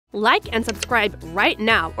Like and subscribe right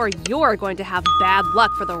now, or you're going to have bad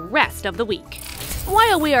luck for the rest of the week.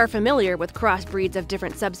 While we are familiar with crossbreeds of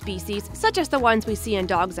different subspecies, such as the ones we see in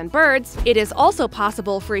dogs and birds, it is also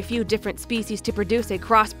possible for a few different species to produce a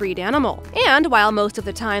crossbreed animal. And while most of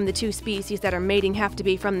the time the two species that are mating have to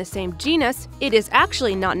be from the same genus, it is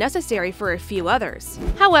actually not necessary for a few others.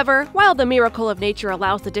 However, while the miracle of nature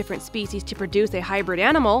allows the different species to produce a hybrid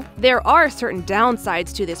animal, there are certain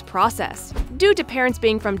downsides to this process. Due to parents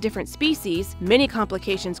being from different species, many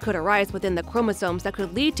complications could arise within the chromosomes that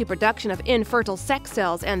could lead to production of infertile sex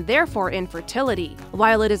cells and therefore infertility.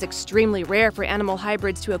 While it is extremely rare for animal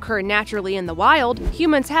hybrids to occur naturally in the wild,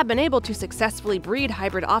 humans have been able to successfully breed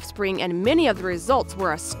hybrid offspring, and many of the results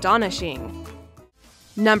were astonishing.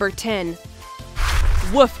 Number 10.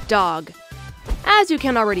 Wolf dog. As you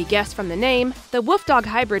can already guess from the name, the wolf dog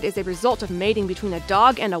hybrid is a result of mating between a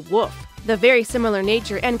dog and a wolf. The very similar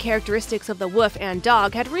nature and characteristics of the wolf and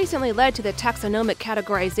dog had recently led to the taxonomic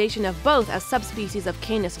categorization of both as subspecies of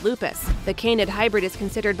Canis lupus. The canid hybrid is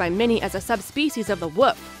considered by many as a subspecies of the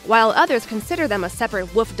wolf, while others consider them a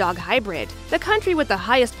separate wolf-dog hybrid. The country with the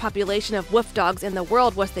highest population of wolf dogs in the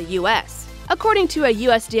world was the US. According to a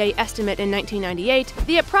USDA estimate in 1998,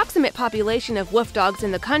 the approximate population of wolf dogs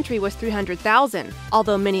in the country was 300,000,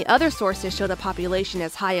 although many other sources show the population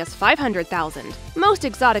as high as 500,000. Most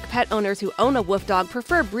exotic pet owners who own a wolf dog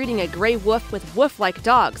prefer breeding a gray wolf with wolf-like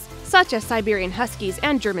dogs, such as Siberian Huskies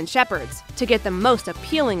and German Shepherds, to get the most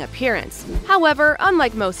appealing appearance. However,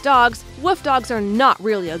 unlike most dogs, wolf dogs are not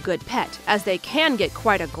really a good pet, as they can get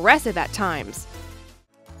quite aggressive at times.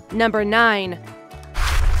 Number 9.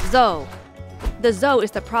 Zoo. The zoo is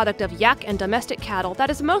the product of yak and domestic cattle that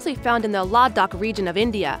is mostly found in the Ladakh region of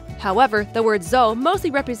India. However, the word zoo mostly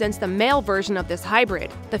represents the male version of this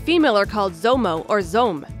hybrid. The female are called zomo or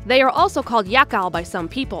zom. They are also called yakal by some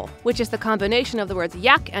people, which is the combination of the words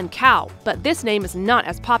yak and cow, but this name is not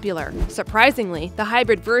as popular. Surprisingly, the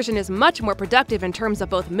hybrid version is much more productive in terms of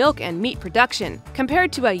both milk and meat production,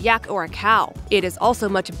 compared to a yak or a cow. It is also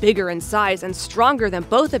much bigger in size and stronger than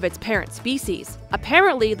both of its parent species.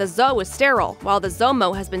 Apparently, the zoo is sterile, while the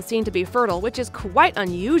zomo has been seen to be fertile, which is quite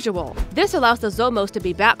unusual. This allows the zomos to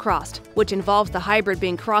be back-crossed, which involves the hybrid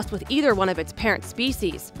being crossed with either one of its parent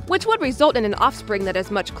species, which would result in an offspring that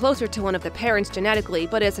is much closer to one of the parents genetically,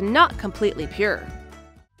 but is not completely pure.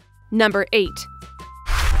 Number 8.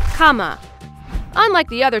 Kama. Unlike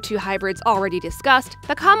the other two hybrids already discussed,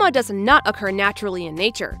 the kama does not occur naturally in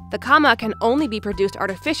nature. The kama can only be produced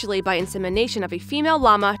artificially by insemination of a female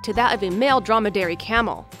llama to that of a male dromedary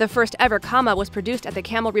camel. The first ever kama was produced at the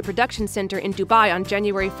Camel Reproduction Center in Dubai on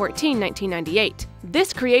January 14, 1998.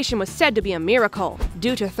 This creation was said to be a miracle,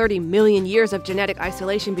 due to 30 million years of genetic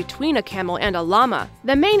isolation between a camel and a llama.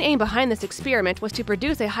 The main aim behind this experiment was to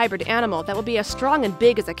produce a hybrid animal that would be as strong and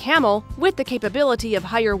big as a camel, with the capability of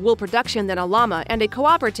higher wool production than a llama and a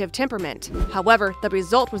cooperative temperament. However, the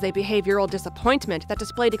result was a behavioral disappointment that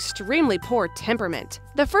displayed extremely poor temperament.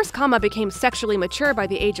 The first kama became sexually mature by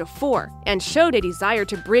the age of 4, and showed a desire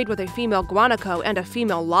to breed with a female guanaco and a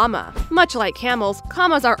female llama. Much like camels,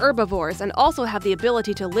 kamas are herbivores and also have the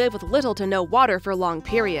ability to live with little to no water for long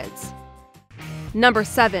periods. Number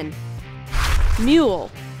 7.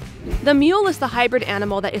 Mule. The mule is the hybrid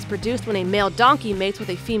animal that is produced when a male donkey mates with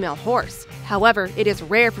a female horse. However, it is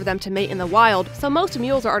rare for them to mate in the wild, so most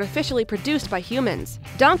mules are artificially produced by humans.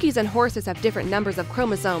 Donkeys and horses have different numbers of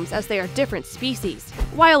chromosomes as they are different species.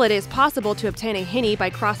 While it is possible to obtain a hinny by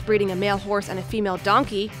crossbreeding a male horse and a female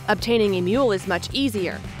donkey, obtaining a mule is much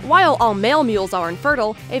easier. While all male mules are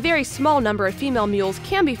infertile, a very small number of female mules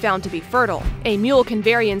can be found to be fertile. A mule can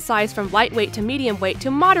vary in size from lightweight to medium weight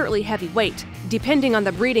to moderately heavy weight, depending on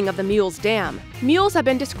the breeding of the mule's dam. Mules have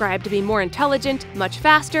been described to be more intelligent, much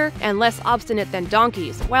faster, and less obstinate than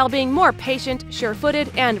donkeys, while being more patient, sure-footed,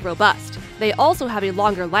 and robust. They also have a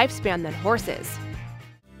longer lifespan than horses.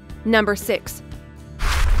 Number 6.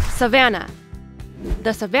 Savannah.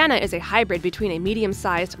 The Savannah is a hybrid between a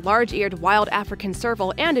medium-sized, large-eared wild African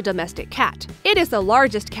serval and a domestic cat. It is the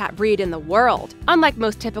largest cat breed in the world. Unlike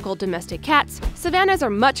most typical domestic cats, Savannahs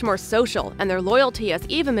are much more social, and their loyalty has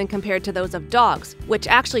even been compared to those of dogs, which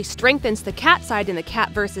actually strengthens the cat side in the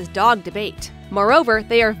cat versus dog debate. Moreover,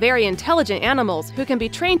 they are very intelligent animals who can be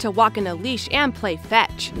trained to walk in a leash and play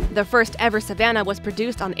fetch. The first ever Savannah was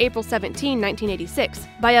produced on April 17, 1986,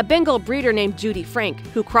 by a Bengal breeder named Judy Frank,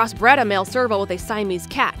 who crossbred a male serval with a Siamese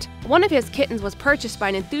cat. One of his kittens was purchased by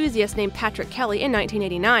an enthusiast named Patrick Kelly in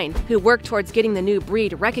 1989, who worked towards getting the new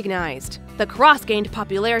breed recognized. The cross gained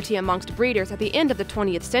popularity amongst breeders at the end of the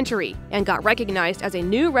 20th century, and got recognized as a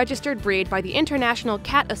new registered breed by the International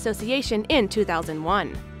Cat Association in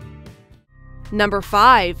 2001. Number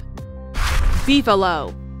 5.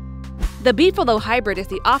 Beefalo. The Beefalo hybrid is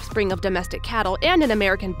the offspring of domestic cattle and an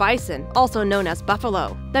American bison, also known as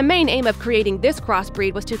buffalo. The main aim of creating this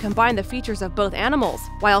crossbreed was to combine the features of both animals,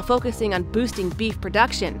 while focusing on boosting beef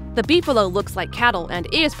production. The Beefalo looks like cattle and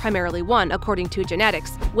is primarily one according to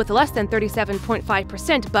genetics, with less than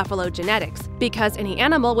 37.5% buffalo genetics, because any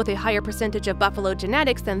animal with a higher percentage of buffalo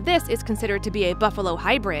genetics than this is considered to be a buffalo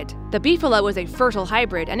hybrid. The Beefalo is a fertile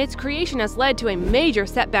hybrid, and its creation has led to a major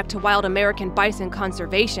setback to wild American bison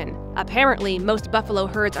conservation. Apparently, most buffalo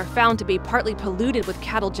herds are found to be partly polluted with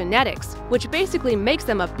cattle genetics, which basically makes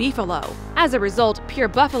them a beefalo. As a result, pure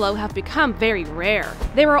buffalo have become very rare.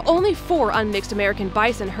 There are only 4 unmixed American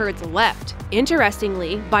bison herds left.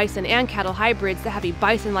 Interestingly, bison and cattle hybrids that have a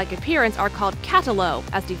bison-like appearance are called catalo,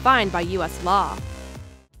 as defined by U.S. law.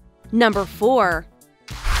 Number 4.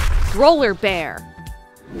 Growler bear.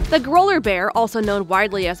 The growler bear, also known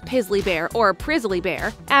widely as Pizzly bear or Prizzly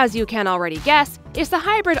bear, as you can already guess, is the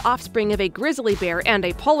hybrid offspring of a grizzly bear and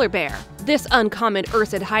a polar bear. This uncommon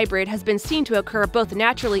ursid hybrid has been seen to occur both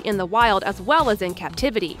naturally in the wild as well as in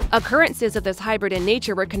captivity. Occurrences of this hybrid in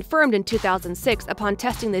nature were confirmed in 2006 upon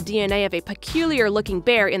testing the DNA of a peculiar-looking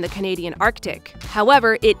bear in the Canadian Arctic.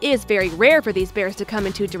 However, it is very rare for these bears to come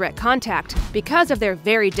into direct contact because of their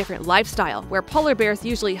very different lifestyle, where polar bears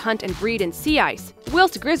usually hunt and breed in sea ice,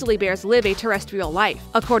 whilst grizzly bears live a terrestrial life.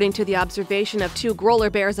 According to the observation of 2 growler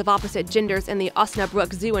bears of opposite genders in the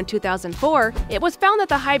Osnabrück Zoo in 2004, it was found that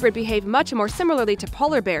the hybrid behaved much more similarly to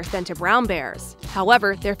polar bears than to brown bears.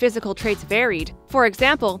 However, their physical traits varied. For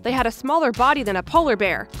example, they had a smaller body than a polar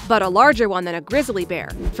bear, but a larger one than a grizzly bear.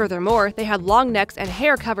 Furthermore, they had long necks and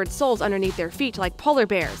hair-covered soles underneath their feet like polar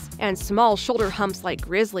bears, and small shoulder humps like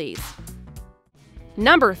grizzlies.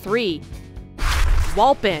 Number 3.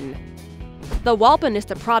 Whalpin. The whalpin is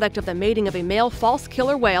the product of the mating of a male false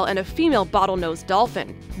killer whale and a female bottlenose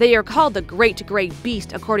dolphin. They are called the Great Gray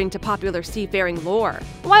Beast according to popular seafaring lore.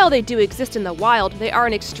 While they do exist in the wild, they are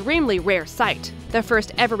an extremely rare sight. The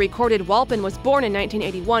first ever recorded whalpin was born in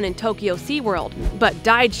 1981 in Tokyo SeaWorld, but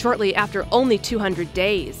died shortly after only 200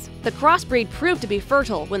 days. The crossbreed proved to be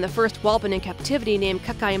fertile when the first whalpin in captivity named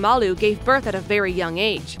Kakaimalu gave birth at a very young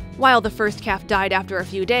age. While the first calf died after a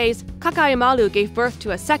few days, Kakaimalu gave birth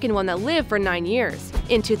to a second one that lived for 9 years.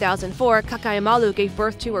 In 2004, Kakaimalu gave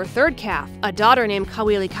birth to her third calf, a daughter named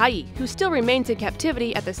Kawilikai, who still remains in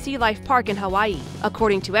captivity at the Sea Life Park in Hawaii.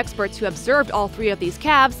 According to experts who observed all 3 of these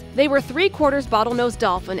calves, they were 3/4 bottlenose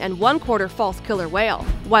dolphin and 1/4 false killer whale.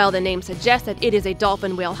 While the name suggests that it is a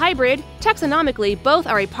dolphin-whale hybrid, taxonomically both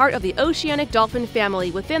are a part of the oceanic dolphin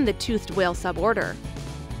family within the toothed whale suborder.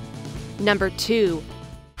 Number 2.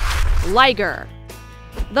 Liger.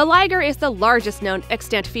 The liger is the largest known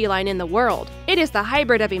extant feline in the world. It is the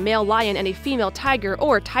hybrid of a male lion and a female tiger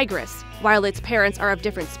or tigress. While its parents are of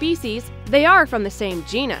different species, they are from the same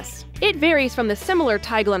genus. It varies from the similar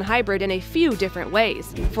tiglin hybrid in a few different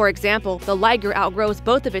ways. For example, the liger outgrows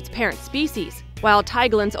both of its parent species, while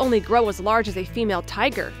tiglins only grow as large as a female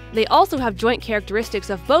tiger. They also have joint characteristics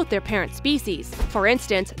of both their parent species. For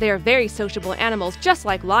instance, they are very sociable animals just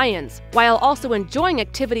like lions, while also enjoying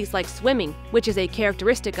activities like swimming, which is a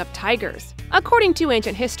characteristic of tigers. According to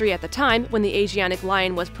ancient history at the time, when the Asiatic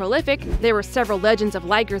lion was prolific, there were several legends of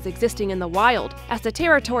ligers existing in the wild, as the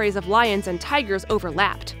territories of lions and tigers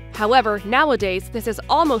overlapped. However, nowadays, this is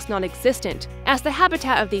almost non-existent, as the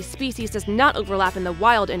habitat of these species does not overlap in the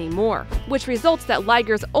wild anymore, which results that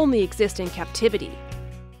ligers only exist in captivity.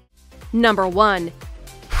 Number 1.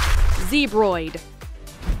 Zebroid.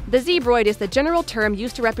 The zebroid is the general term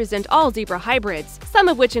used to represent all zebra hybrids, some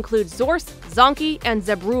of which include Zorse, Zonky, and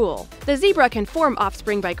Zebrule. The zebra can form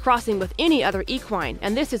offspring by crossing with any other equine,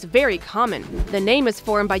 and this is very common. The name is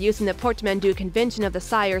formed by using the portmanteau convention of the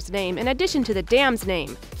sire's name in addition to the dam's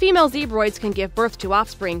name. Female zebroids can give birth to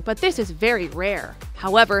offspring, but this is very rare.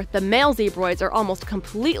 However, the male zebroids are almost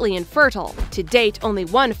completely infertile. To date, only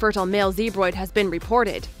one fertile male zebroid has been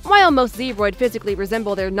reported. While most zebroid physically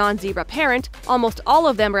resemble their non-zebra parent, almost all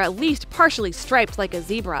of them are at least partially striped like a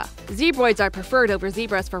zebra. Zebroids are preferred over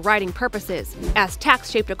zebras for riding purposes, as tacks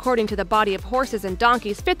shaped according to the body of horses and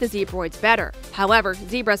donkeys fit the zebroids better. However,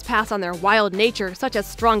 zebras pass on their wild nature, such as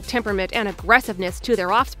strong temperament and aggressiveness, to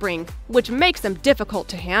their offspring, which makes them difficult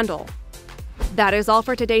to handle. That is all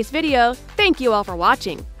for today's video. Thank you all for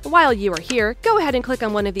watching. While you are here, go ahead and click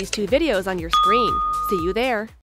on one of these 2 videos on your screen. See you there.